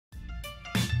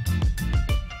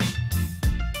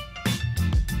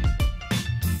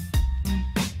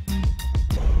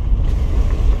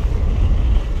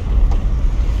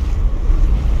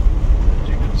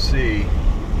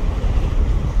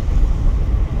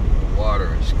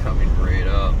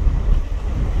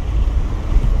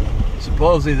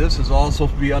Supposedly this is all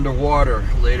supposed to be underwater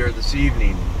later this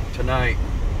evening, tonight.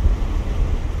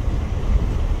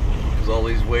 Because all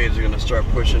these waves are going to start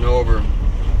pushing over.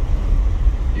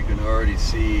 You can already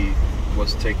see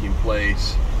what's taking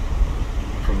place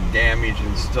from damage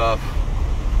and stuff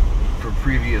from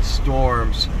previous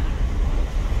storms.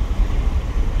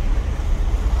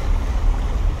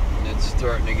 And it's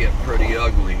starting to get pretty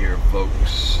ugly here,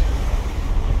 folks.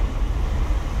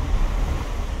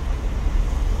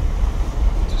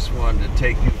 Just wanted to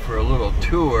take you for a little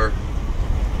tour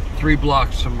 3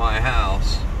 blocks from my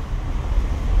house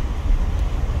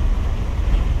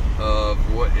of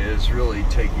what is really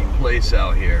taking place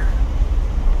out here.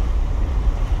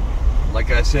 Like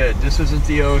I said, this isn't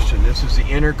the ocean, this is the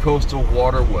intercoastal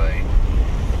waterway.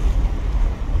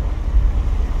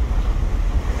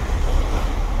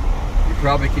 You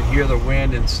probably can hear the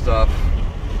wind and stuff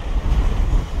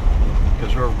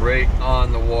because we're right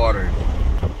on the water.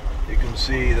 You can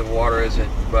see the water isn't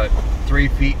but 3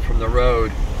 feet from the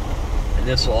road, and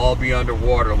this will all be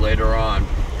underwater later on.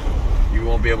 You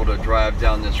won't be able to drive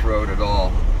down this road at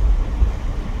all.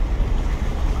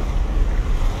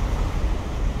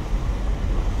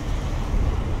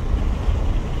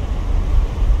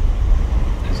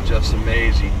 It's just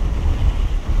amazing.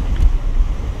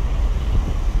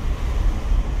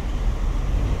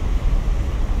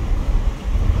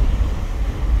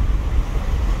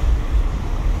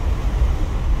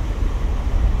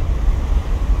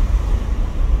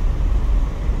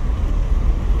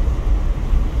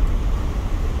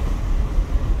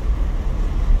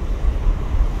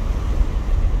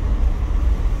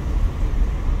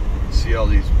 See all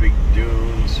these big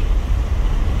dunes,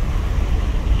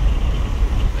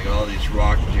 like all these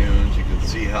rock dunes. You can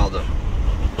see how all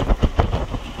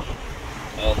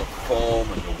the foam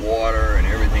and the water and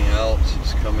everything else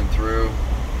is coming through.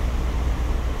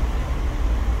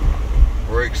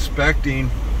 We're expecting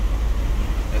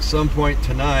at some point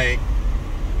tonight,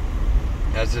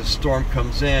 as this storm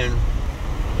comes in,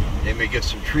 they may get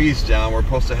some trees down. We're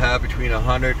supposed to have between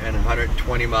 100 and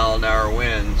 120 mile-an-hour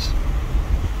winds.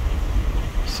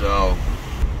 So,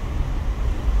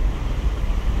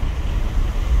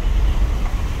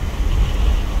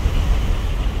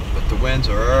 but the winds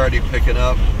are already picking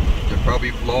up. They're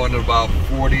probably blowing at about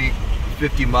 40,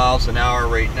 50 miles an hour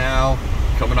right now,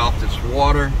 coming off this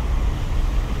water.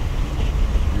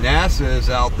 NASA is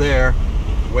out there,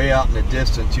 way out in the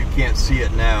distance. You can't see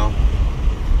it now.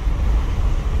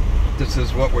 This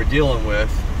is what we're dealing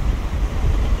with.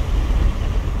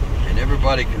 And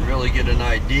everybody can really get an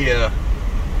idea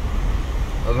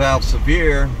of how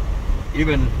severe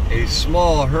even a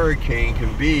small hurricane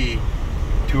can be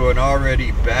to an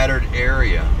already battered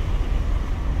area.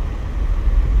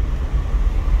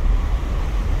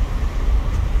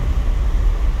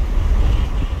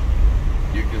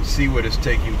 You can see what is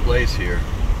taking place here.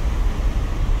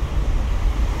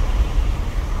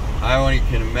 I only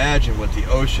can imagine what the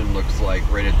ocean looks like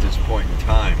right at this point in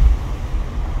time.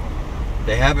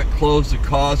 They haven't closed the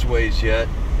causeways yet.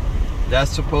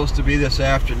 That's supposed to be this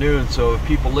afternoon, so if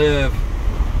people live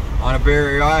on a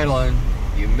barrier island,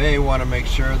 you may want to make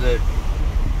sure that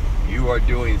you are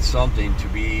doing something to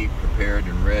be prepared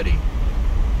and ready.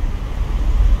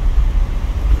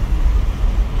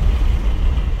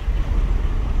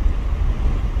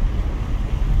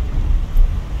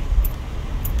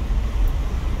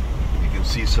 You can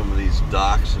see some of these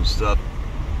docks and stuff.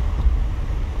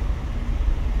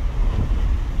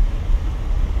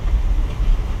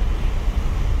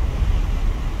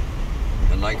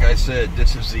 Like I said,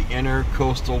 this is the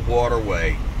intercoastal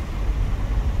waterway,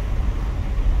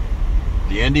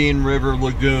 the Indian River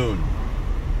Lagoon,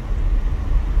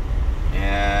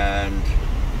 and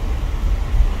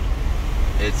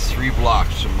it's 3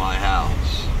 blocks from my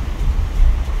house.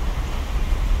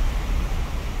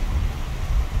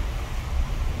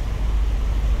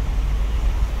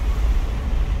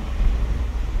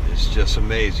 It's just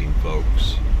amazing,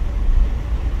 folks.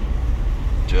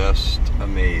 Just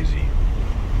amazing.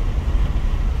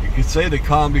 You could say the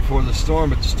calm before the storm,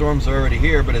 but the storm's already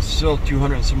here, but it's still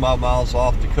 200 and some odd miles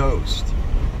off the coast.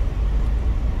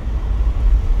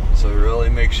 So it really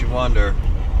makes you wonder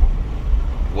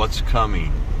what's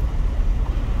coming.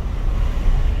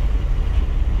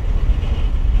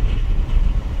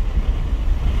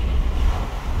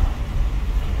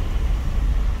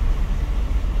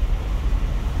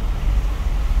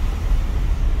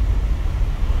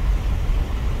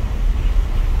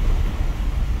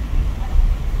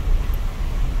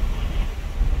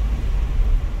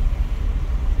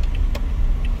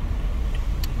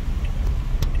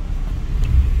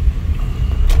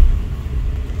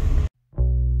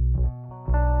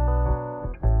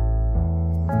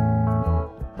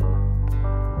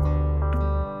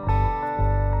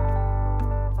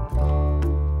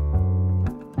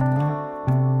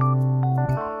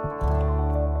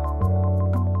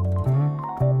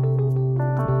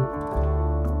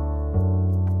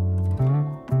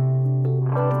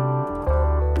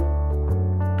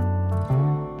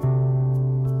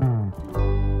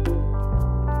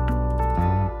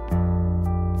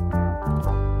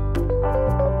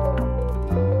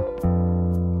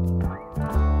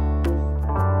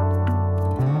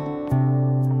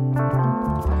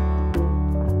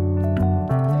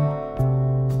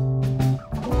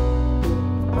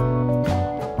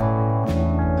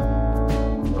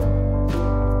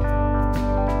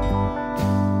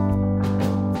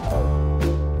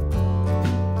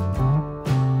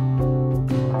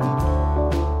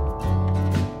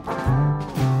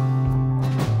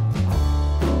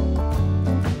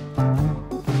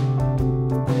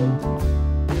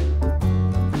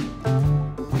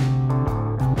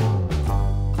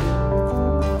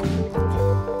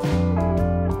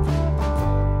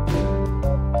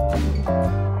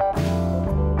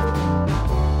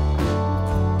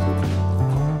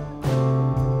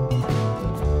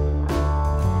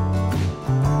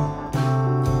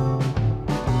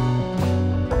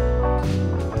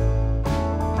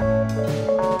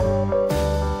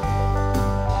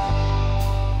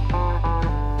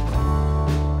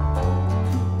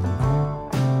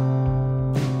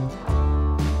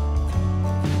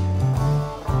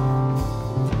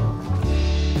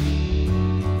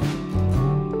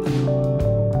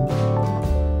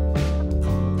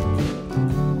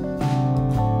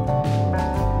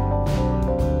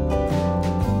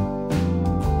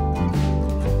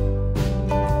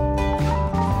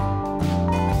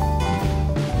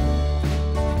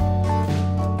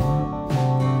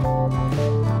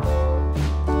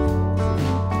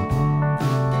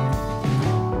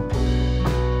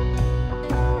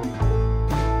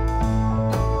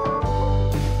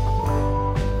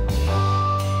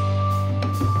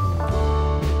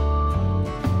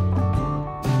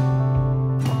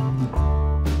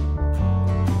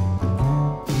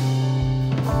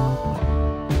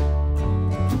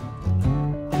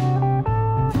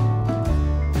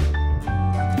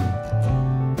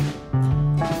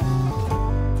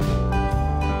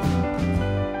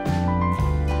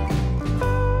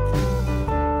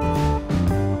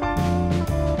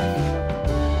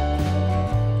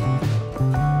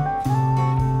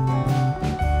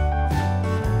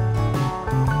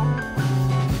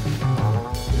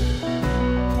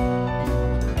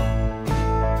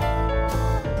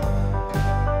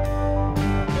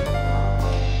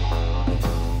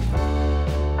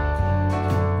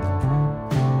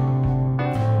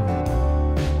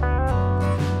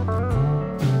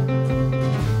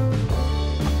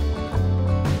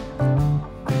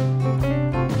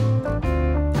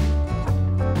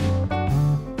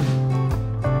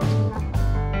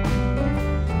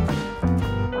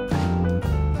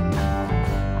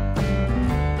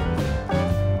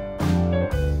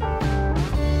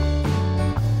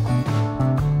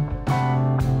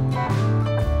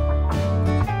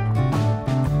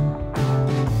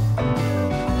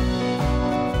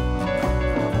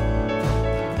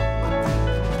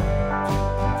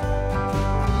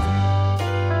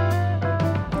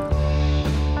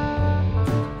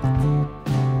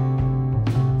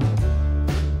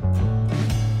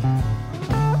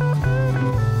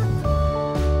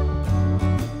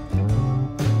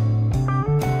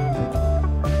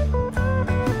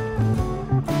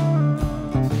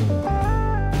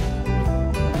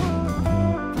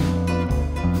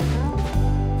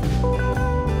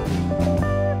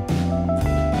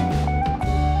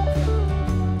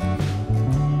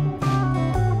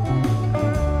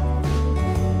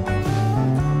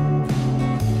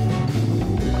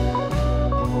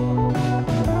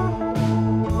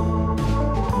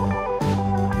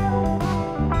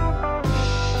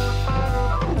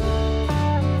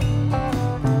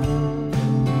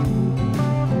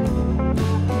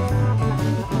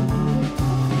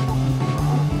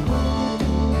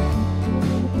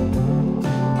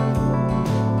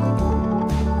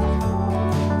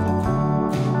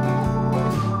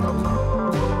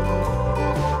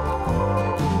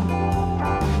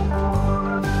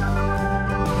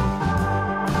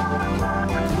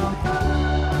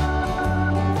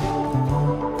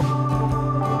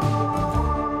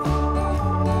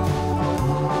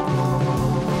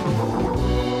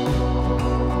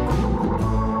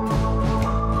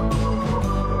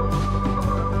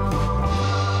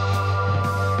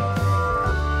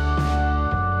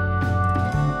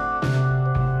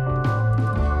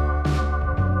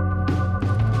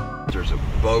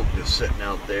 boat just sitting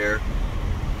out there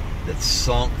that's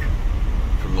sunk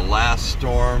from the last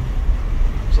storm.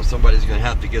 So somebody's going to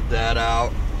have to get that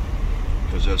out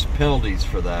because there's penalties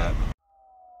for that.